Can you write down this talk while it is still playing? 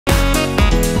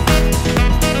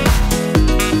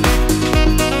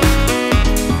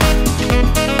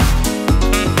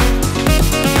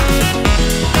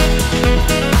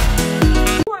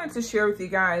share with you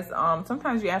guys,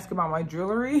 sometimes you ask about my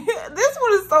jewelry. This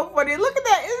one is so funny. Look at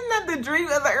that. Isn't that the dream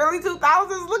of the early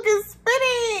 2000s? Look, it's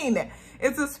spinning.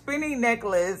 It's a spinning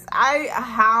necklace. I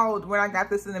howled when I got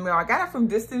this in the mail. I got it from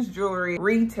Distance Jewelry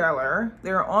Retailer.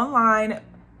 They're an online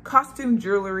costume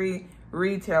jewelry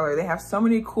retailer. They have so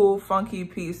many cool, funky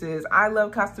pieces. I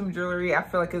love costume jewelry. I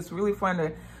feel like it's really fun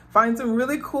to find some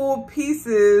really cool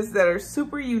pieces that are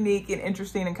super unique and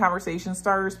interesting and conversation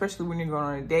starters, especially when you're going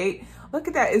on a date. Look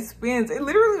at that, it spins. It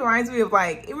literally reminds me of,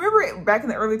 like, remember back in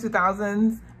the early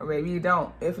 2000s, or maybe you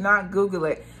don't. If not, Google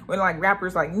it. When like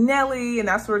rappers like Nelly and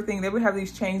that sort of thing, they would have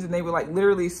these chains and they would like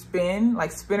literally spin,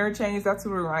 like spinner chains. That's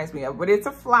what it reminds me of. But it's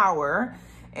a flower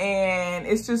and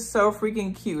it's just so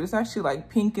freaking cute. It's actually like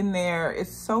pink in there.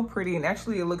 It's so pretty and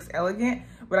actually it looks elegant.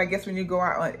 But I guess when you go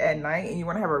out at night and you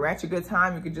want to have a ratchet good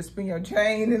time, you could just spin your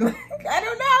chain and like, I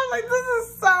don't know, like this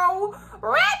is so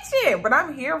ratchet, but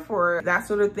I'm here for it. That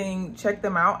sort of thing. Check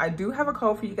them out. I do have a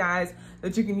code for you guys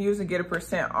that you can use and get a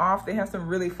 % off. They have some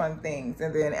really fun things.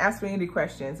 And then ask me any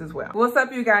questions as well. What's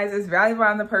up, you guys? It's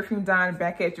Vallivon, the Perfume Don,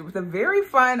 back at you with a very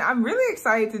fun, I'm really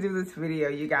excited to do this video,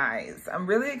 you guys. I'm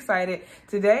really excited.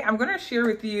 Today, I'm going to share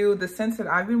with you the scents that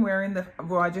I've been wearing.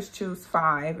 Well, I just chose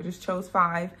 5. I just chose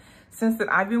 5 scents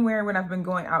that I've been wearing when I've been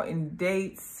going out in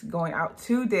dates, going out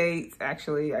to dates,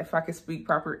 actually, if I could speak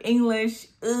proper English,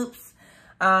 oops.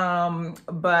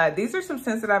 But these are some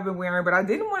scents that I've been wearing, but I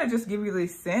didn't want to just give you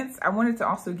these scents. I wanted to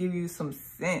also give you some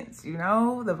scents, you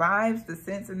know, the vibes, the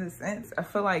scents and the scents. I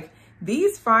feel like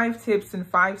these 5 tips and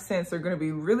 5 scents are going to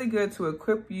be really good to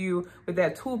equip you with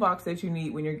that toolbox that you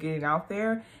need when you're getting out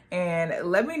there. And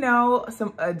let me know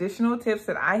some additional tips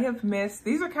that I have missed.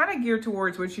 These are kind of geared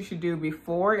towards what you should do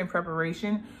before in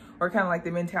preparation, or kind of like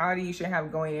the mentality you should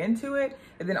have going into it.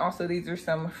 And then also these are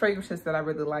some fragrances that I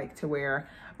really like to wear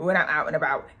when I'm out and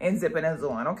about and zipping and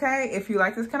zooing, okay? If you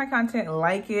like this kind of content,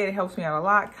 like it. It helps me out a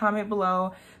lot. Comment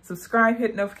below, subscribe,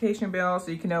 hit notification bell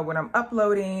so you can know when I'm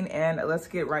uploading, and let's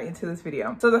get right into this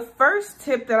video. So the first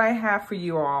tip that I have for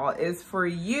you all is for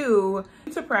you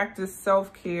to practice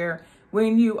self-care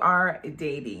when you are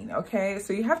dating, okay?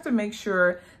 So you have to make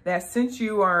sure that since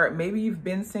you are, maybe you've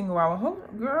been single,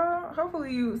 girl,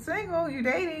 hopefully you single, you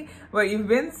dating, but you've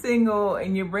been single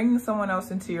and you're bringing someone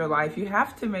else into your life, you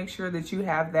have to make sure that you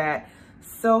have that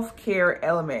self-care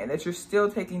element, that you're still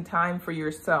taking time for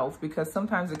yourself, because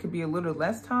sometimes it could be a little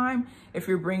less time if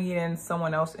you're bringing in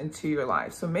someone else into your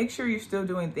life. So make sure you're still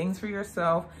doing things for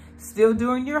yourself, still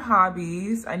doing your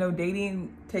hobbies. I know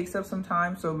dating takes up some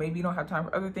time, so maybe you don't have time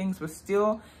for other things, but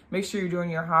still make sure you're doing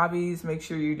your hobbies. Make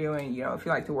sure you're doing, you know, if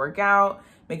you like to work out,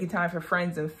 making time for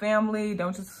friends and family.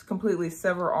 Don't just completely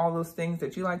sever all those things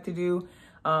that you like to do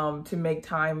to make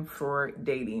time for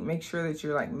dating. Make sure that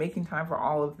you're like making time for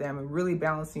all of them and really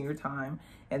balancing your time.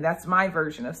 And that's my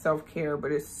version of self-care,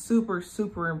 but it's super,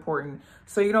 super important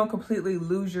so you don't completely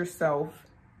lose yourself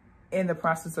in the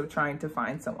process of trying to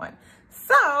find someone.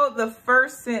 So the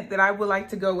first scent that I would like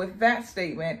to go with that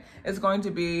statement is going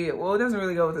to be, well, it doesn't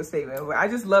really go with the statement, but I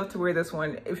just love to wear this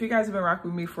one. If you guys have been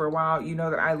rocking with me for a while, you know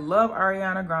that I love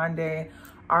Ariana Grande.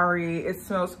 Ari, it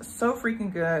smells so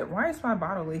freaking good. Why is my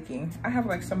bottle leaking? I have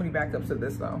like so many backups of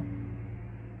this though.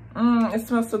 It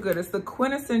smells so good. It's the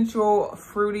quintessential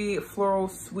fruity floral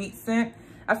sweet scent.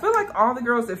 I feel like all the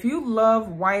girls, if you love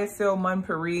YSL Mon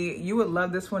Paris, you would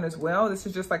love this one as well. This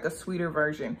is just like a sweeter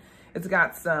version. It's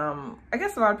got some, I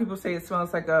guess a lot of people say it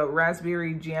smells like a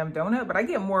raspberry jam donut, but I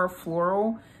get more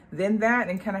floral than that,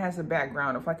 and kind of has a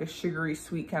background of like a sugary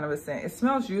sweet kind of a scent. It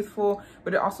smells youthful,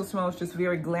 but it also smells just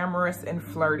very glamorous and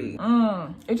flirty.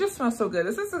 It just smells so good.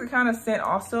 This is the kind of scent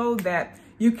also that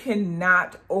you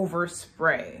cannot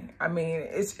overspray. I mean,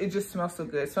 it just smells so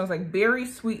good. It smells like berry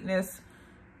sweetness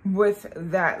with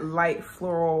that light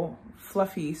floral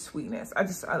fluffy sweetness.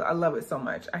 I love it so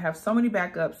much. I have so many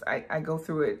backups. I go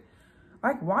through it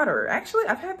like water. Actually,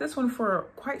 I've had this one for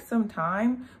quite some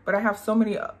time, but I have so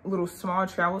many little small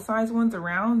travel size ones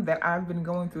around that I've been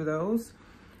going through those.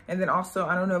 And then also,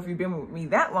 I don't know if you've been with me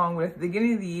that long, but at the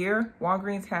beginning of the year,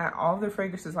 Walgreens had all of their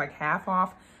fragrances like half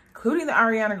off, including the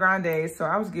Ariana Grande. So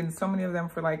I was getting so many of them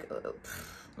for like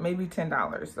maybe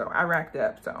 $10. So I racked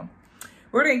up. So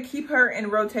we're gonna keep her in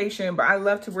rotation, but I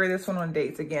love to wear this one on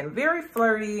dates. Again, very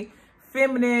flirty,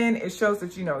 feminine. It shows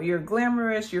that, you know, you're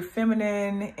glamorous, you're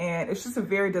feminine, and it's just a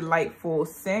very delightful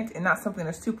scent and not something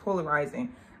that's too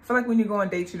polarizing. I feel like when you go on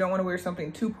dates, you don't want to wear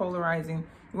something too polarizing.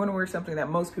 You want to wear something that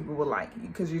most people will like,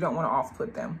 because you don't want to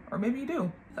off-put them, or maybe you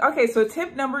do. Okay, so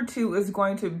tip number 2 is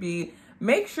going to be,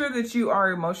 make sure that you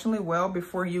are emotionally well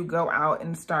before you go out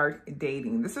and start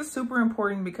dating. This is super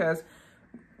important because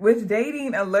with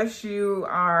dating, unless you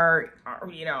are,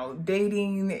 you know,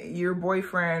 dating your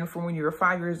boyfriend from when you were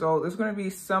 5 years old, there's going to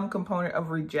be some component of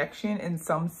rejection in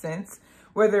some sense,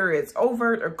 whether it's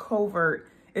overt or covert.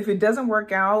 If it doesn't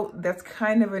work out, that's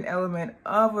kind of an element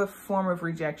of a form of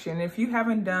rejection. If you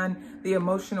haven't done the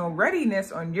emotional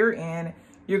readiness on your end,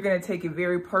 you're going to take it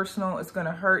very personal. It's going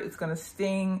to hurt. It's going to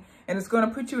sting. And it's going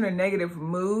to put you in a negative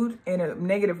mood and a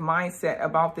negative mindset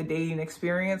about the dating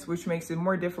experience, which makes it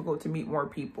more difficult to meet more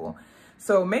people.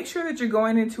 So make sure that you're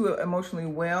going into it emotionally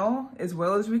well as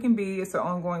we can be. It's an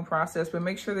ongoing process, but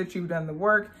make sure that you've done the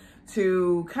work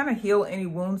to kind of heal any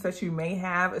wounds that you may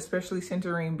have, especially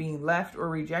centering being left or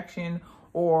rejection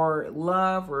or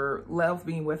love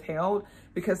being withheld,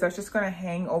 because that's just going to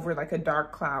hang over like a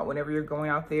dark cloud whenever you're going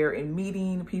out there and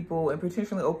meeting people and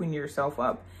potentially opening yourself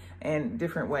up in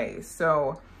different ways.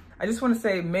 So I just want to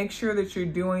say, make sure that you're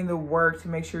doing the work to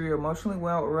make sure you're emotionally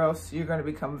well, or else you're going to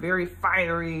become very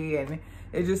fiery and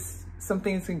it just, some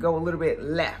things can go a little bit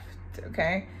left.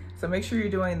 Okay. So make sure you're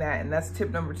doing that. And that's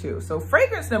tip number 2. So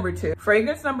fragrance number 2.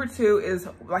 Fragrance number 2 is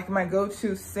like my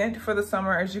go-to scent for the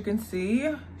summer. As you can see,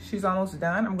 she's almost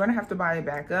done. I'm going to have to buy it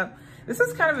back up. This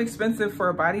is kind of expensive for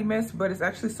a body mist, but it's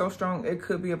actually so strong it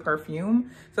could be a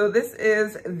perfume. So this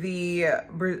is the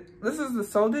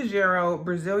Sol de Janeiro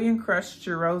Brazilian Crushed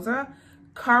Cheirosa,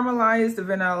 caramelized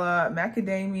vanilla,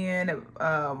 macadamia,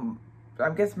 I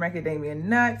guess macadamia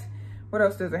nut. What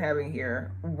else does it have in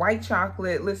here? White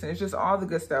chocolate. Listen, it's just all the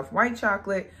good stuff. White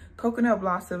chocolate, coconut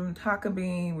blossom, tonka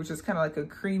bean, which is kind of like a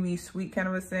creamy, sweet kind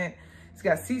of a scent. It's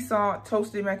got sea salt,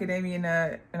 toasted macadamia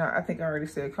nut, and I think I already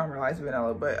said caramelized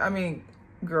vanilla, but I mean,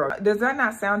 girl, does that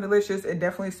not sound delicious? It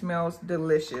definitely smells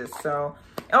delicious. So,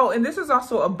 oh, and this is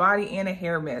also a body and a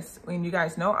hair mist. And you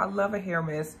guys know I love a hair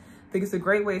mist. I think it's a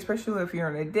great way, especially if you're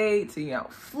on a date, to, you know,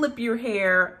 flip your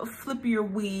hair, flip your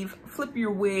weave, flip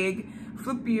your wig,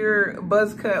 flip your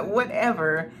buzz cut,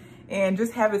 whatever, and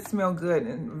just have it smell good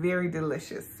and very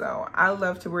delicious. So I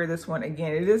love to wear this one.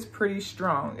 Again, it is pretty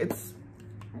strong.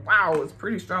 Wow, it's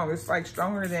pretty strong. It's like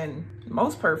stronger than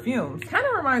most perfumes. Kind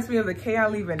of reminds me of the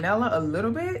Kylie Vanilla a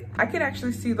little bit. I could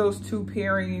actually see those two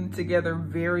pairing together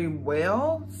very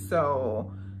well.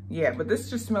 So yeah, but this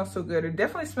just smells so good. It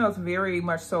definitely smells very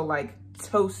much so like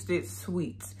toasted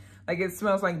sweets. Like it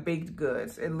smells like baked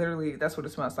goods. It literally, that's what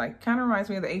it smells like. Kind of reminds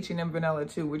me of the H&M Vanilla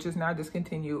too, which is now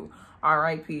discontinued,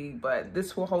 RIP, but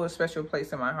this will hold a special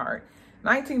place in my heart.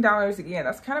 $19 again,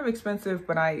 that's kind of expensive,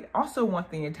 but I also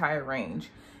want the entire range.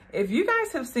 If you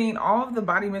guys have seen all of the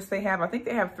body mists they have, I think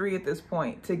they have 3 at this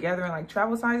point together in like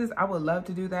travel sizes. I would love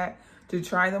to do that, to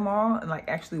try them all and like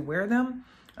actually wear them,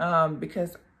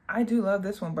 because I do love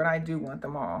this one, but I do want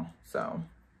them all. So,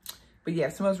 but yeah,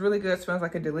 it smells really good. It smells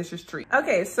like a delicious treat.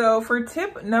 Okay, so for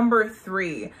tip number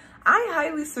 3, I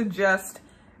highly suggest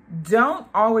don't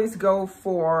always go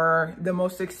for the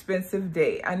most expensive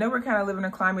date. I know we're kind of living in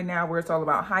a climate now where it's all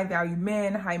about high value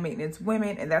men, high maintenance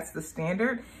women, and that's the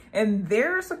standard. And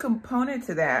there's a component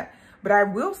to that. But I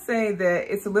will say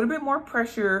that it's a little bit more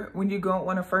pressure when you go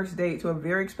on a first date to a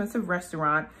very expensive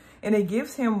restaurant, and it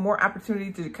gives him more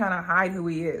opportunity to kind of hide who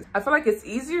he is. I feel like it's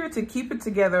easier to keep it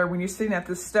together when you're sitting at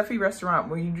this stuffy restaurant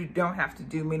where you don't have to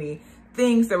do many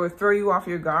things that would throw you off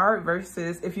your guard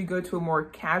versus if you go to a more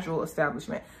casual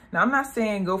establishment. Now, I'm not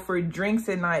saying go for drinks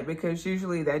at night, because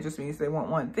usually that just means they want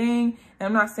one thing. And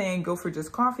I'm not saying go for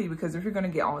just coffee, because if you're going to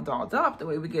get all dolled up the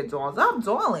way we get dolled up,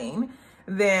 darling,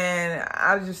 then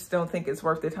I just don't think it's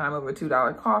worth the time of a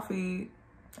 $2 coffee,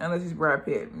 unless he's Brad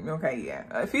Pitt. Okay,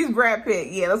 yeah. If he's Brad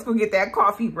Pitt, yeah, let's go get that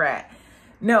coffee, Brad.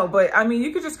 No, but I mean,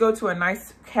 you could just go to a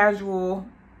nice casual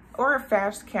or a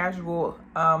fast casual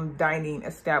dining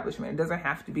establishment. It doesn't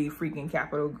have to be freaking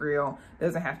Capitol Grill. It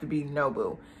doesn't have to be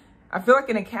Nobu. I feel like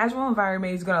in a casual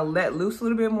environment, he's gonna let loose a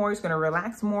little bit more. He's gonna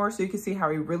relax more, so you can see how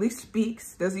he really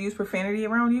speaks. Does he use profanity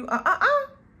around you?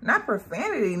 Not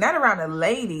profanity, not around a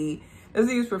lady. Does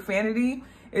he use profanity?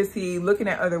 Is he looking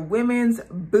at other women's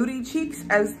booty cheeks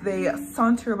as they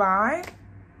saunter by?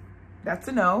 That's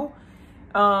a no.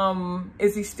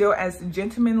 Is he still as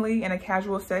gentlemanly in a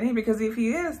casual setting? Because if he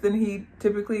is, then he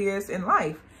typically is in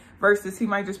life, versus he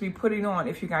might just be putting on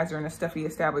if you guys are in a stuffy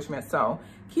establishment. So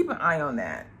keep an eye on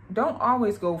that. Don't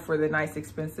always go for the nice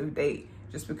expensive date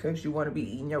just because you want to be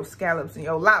eating your scallops and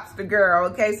your lobster, girl,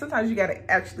 okay? Sometimes you got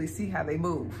to actually see how they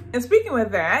move. And speaking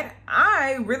of that,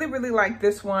 I really, really like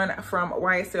this one from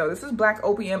YSL. This is Black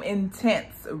Opium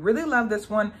Intense. Really love this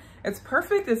one. It's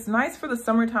perfect. It's nice for the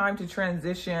summertime to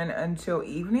transition until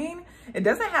evening. It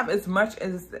doesn't have as much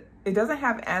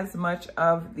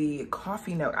of the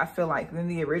coffee note, I feel like, than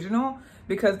the original,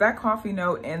 because that coffee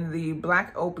note in the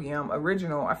Black Opium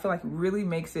original, I feel like really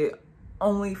makes it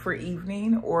only for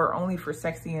evening or only for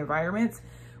sexy environments.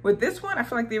 With this one, I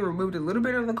feel like they removed a little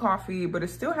bit of the coffee, but it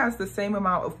still has the same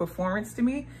amount of performance to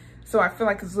me. So I feel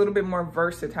like it's a little bit more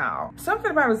versatile.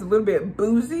 Something about it is a little bit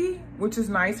boozy, which is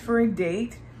nice for a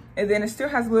date. And then it still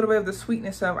has a little bit of the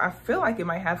sweetness of, I feel like it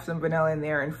might have some vanilla in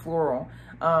there and floral,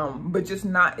 but just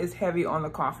not as heavy on the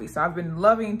coffee. So I've been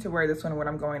loving to wear this one when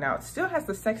I'm going out. Still has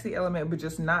the sexy element, but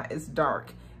just not as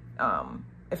dark,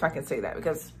 if I can say that,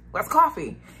 because that's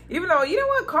coffee. Even though, you know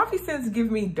what, coffee scents give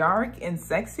me dark and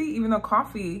sexy, even though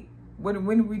coffee,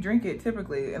 when we drink it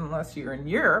typically, unless you're in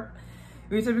Europe,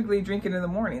 we typically drink it in the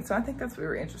morning. So I think that's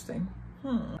very interesting.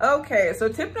 Okay, so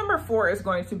tip number 4 is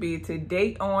going to be to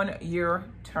date on your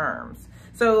terms.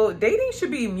 So dating should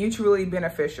be mutually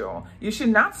beneficial. You should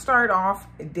not start off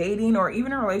dating or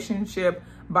even a relationship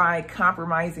by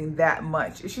compromising that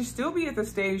much. It should still be at the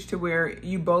stage to where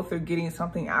you both are getting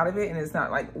something out of it and it's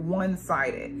not like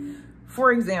one-sided.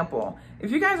 For example, if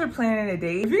you guys are planning a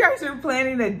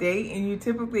date, and you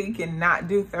typically cannot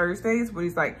do Thursdays, but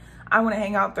he's like, I want to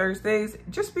hang out Thursdays,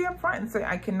 just be upfront and say,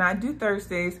 I cannot do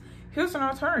Thursdays. Here's an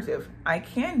alternative. I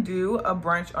can do a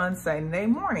brunch on Sunday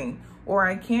morning, or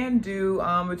I can do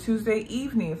a Tuesday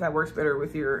evening if that works better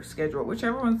with your schedule,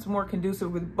 whichever one's more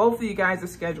conducive with both of you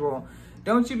guys' schedule.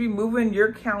 Don't you be moving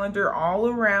your calendar all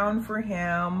around for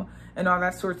him and all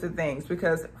that sorts of things,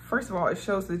 because first of all, it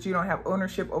shows that you don't have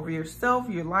ownership over yourself,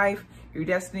 your life, your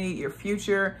destiny, your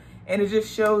future. And it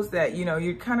just shows that, you know,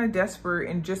 you're kind of desperate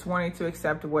and just wanting to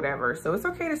accept whatever. So it's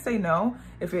okay to say no.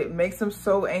 If it makes him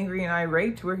so angry and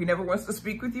irate to where he never wants to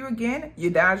speak with you again,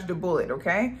 you dodged a bullet,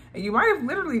 okay? And you might have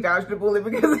literally dodged a bullet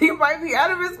because he might be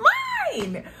out of his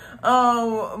mind.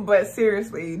 But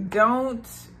seriously, don't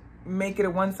make it a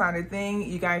one-sided thing.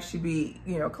 You guys should be,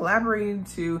 you know, collaborating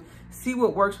to see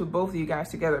what works with both of you guys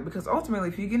together. Because ultimately,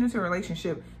 if you get into a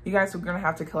relationship, you guys are going to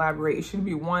have to collaborate. It shouldn't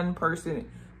be one person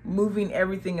moving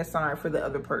everything aside for the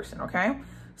other person, okay?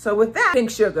 So with that, Pink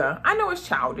Sugar, I know it's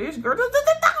childish, girl,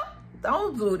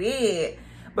 don't do that.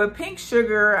 But Pink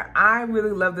Sugar, I really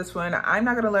love this one. I'm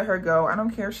not gonna let her go. I don't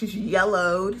care if she's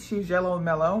yellowed, she's yellow and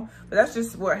mellow, but that's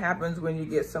just what happens when you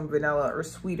get some vanilla or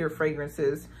sweeter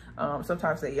fragrances.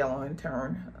 Sometimes they yellow in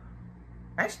turn.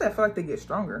 Actually, I feel like they get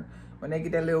stronger when they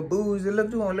get that little boozy, look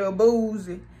to them, a little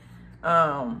boozy.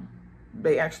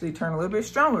 They actually turn a little bit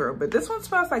stronger. But this one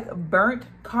smells like burnt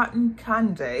cotton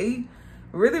candy.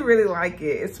 Really, really like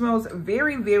it. It smells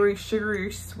very, very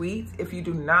sugary sweet. If you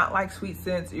do not like sweet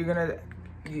scents, you're not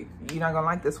gonna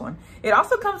like this one. It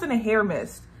also comes in a hair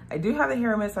mist. I do have a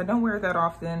hair mist. I don't wear it that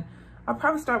often. I'll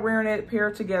probably start wearing it, pair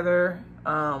it together.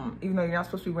 Even though you're not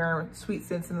supposed to be wearing sweet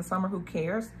scents in the summer, who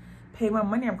cares? Pay my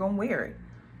money, I'm gonna wear it.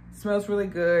 Smells really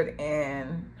good,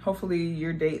 and hopefully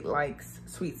your date likes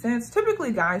sweet scents.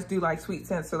 Typically guys do like sweet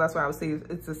scents, so that's why I would say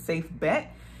it's a safe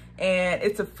bet. And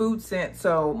it's a food scent,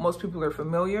 so most people are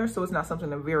familiar, so it's not something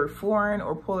that's very foreign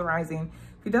or polarizing.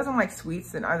 If he doesn't like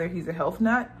sweets, then either he's a health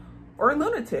nut or a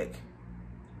lunatic.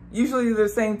 Usually the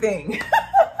same thing.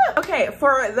 Okay,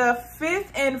 for the 5th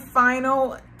and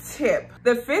final tip.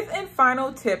 The 5th and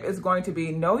final tip is going to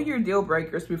be know your deal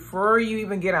breakers before you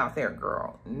even get out there,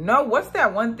 girl. Know what's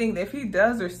that one thing that if he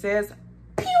does or says,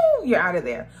 pew, you're out of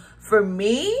there. For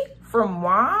me, for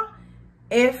moi,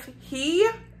 if he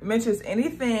mentions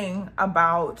anything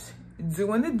about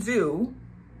doing the do,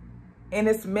 and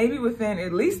it's maybe within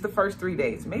at least the first 3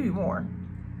 days, maybe more.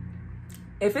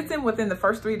 If it's within the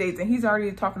first 3 days and he's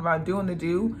already talking about doing the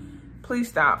do, please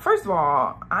stop. First of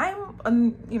all,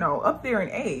 I'm, you know, up there in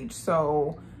age,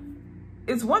 so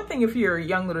it's one thing if you're a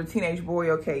young little teenage boy,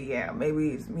 okay, yeah,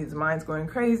 maybe his mind's going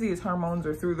crazy, his hormones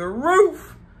are through the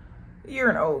roof.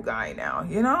 You're an old guy now,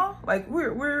 you know? Like,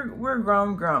 we're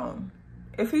grown.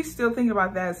 If he's still thinking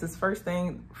about that as his first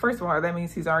thing, first of all, that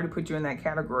means he's already put you in that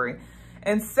category.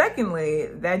 And secondly,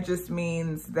 that just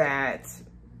means that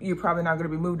you're probably not going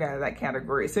to be moved out of that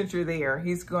category. Since you're there,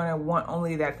 he's going to want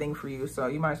only that thing for you. So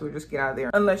you might as well just get out of there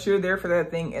unless you're there for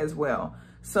that thing as well.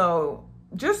 So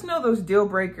just know those deal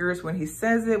breakers when he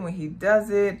says it, when he does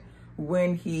it,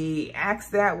 when he acts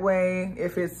that way,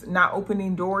 if it's not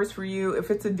opening doors for you,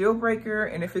 if it's a deal breaker,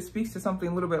 and if it speaks to something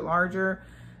a little bit larger,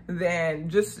 then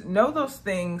just know those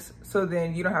things so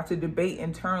then you don't have to debate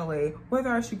internally whether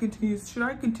I should continue. Should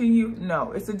I continue?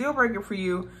 No, it's a deal breaker for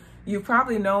you. You've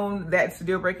probably known that it's a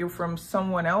deal breaker from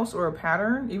someone else or a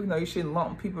pattern, even though you shouldn't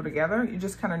lump people together. You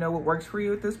just kind of know what works for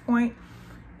you at this point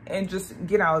and just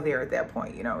get out of there at that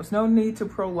point. You know, it's no need to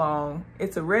prolong.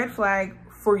 It's a red flag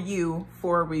for you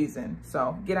for a reason.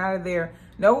 So get out of there.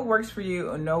 Know what works for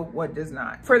you and know what does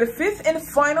not. For the 5th and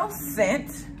final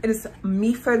scent, it is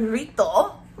Mi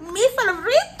Favorito. Mi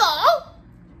Favorito.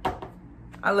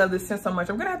 I I love this scent so much.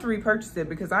 I'm gonna have to repurchase it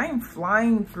because I am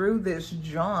flying through this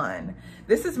John.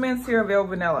 This is Mancera Veil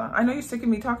Vanilla. I know you're sick of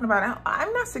me talking about it.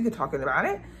 I'm not sick of talking about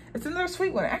it. It's another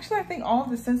sweet one. Actually, I think all of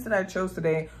the scents that I chose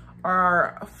today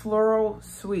are floral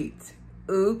sweet.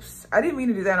 Oops, I didn't mean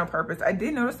to do that on purpose. I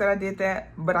did notice that I did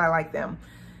that, but I like them.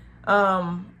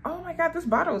 Oh my God, this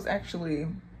bottle is actually,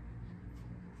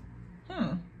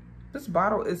 this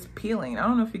bottle is peeling. I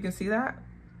don't know if you can see that.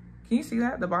 Can you see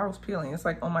that? The bottle's peeling. It's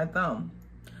like on my thumb.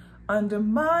 Under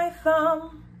my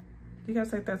thumb. You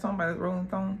guys like that song by the Rolling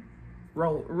Thorns?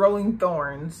 Rolling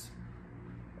Thorns.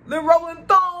 The Rolling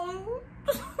Thorns.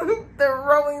 The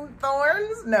Rolling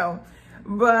Thorns? No.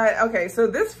 But okay, so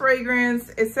this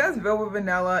fragrance, it says Velvet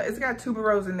Vanilla. It's got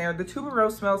tuberose in there. The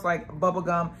tuberose smells like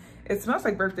bubblegum. It smells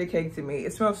like birthday cake to me.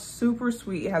 It smells super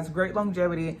sweet. It has great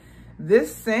longevity.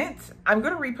 This scent, I'm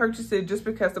gonna repurchase it just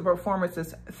because the performance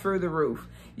is through the roof.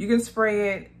 You can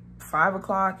spray it 5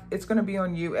 o'clock. It's gonna be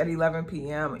on you at 11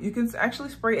 p.m. You can actually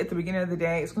spray it at the beginning of the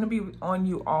day. It's gonna be on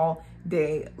you all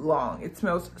day long. It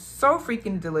smells so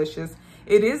freaking delicious.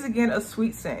 It is, again, a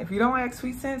sweet scent. If you don't like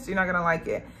sweet scents, you're not gonna like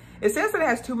it. It says that it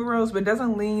has tuberose, but it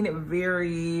doesn't lean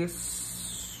very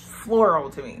floral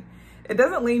to me. It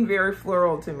doesn't lean very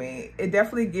floral to me. It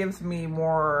definitely gives me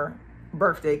more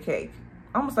birthday cake,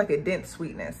 almost like a dense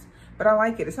sweetness, but I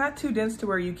like it. It's not too dense to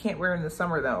where you can't wear it in the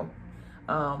summer though.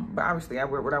 But obviously I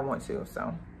wear what I want to,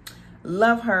 so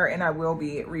love her, and I will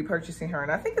be repurchasing her.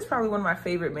 And I think it's probably one of my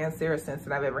favorite Mancera scents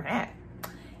that I've ever had.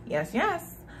 Yes,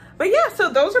 yes. But yeah, so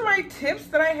those are my tips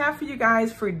that I have for you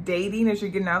guys for dating as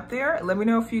you're getting out there. Let me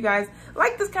know if you guys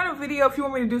like this kind of video, if you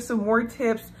want me to do some more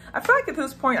tips. I feel like at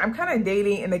this point, I'm kind of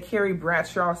dating in the Carrie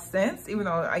Bradshaw sense, even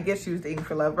though I guess she was dating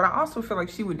for love, but I also feel like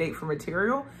she would date for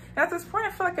material. And at this point,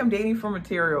 I feel like I'm dating for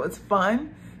material. It's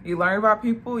fun. You learn about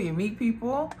people, you meet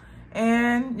people,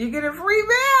 and you get a free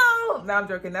bill. No, I'm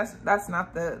joking. That's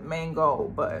not the main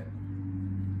goal, but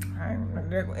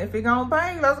if you're gonna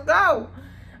pay, let's go.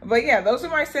 But yeah, those are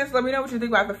my scents. Let me know what you think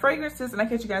about the fragrances, and I'll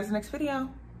catch you guys in the next video.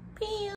 Peace.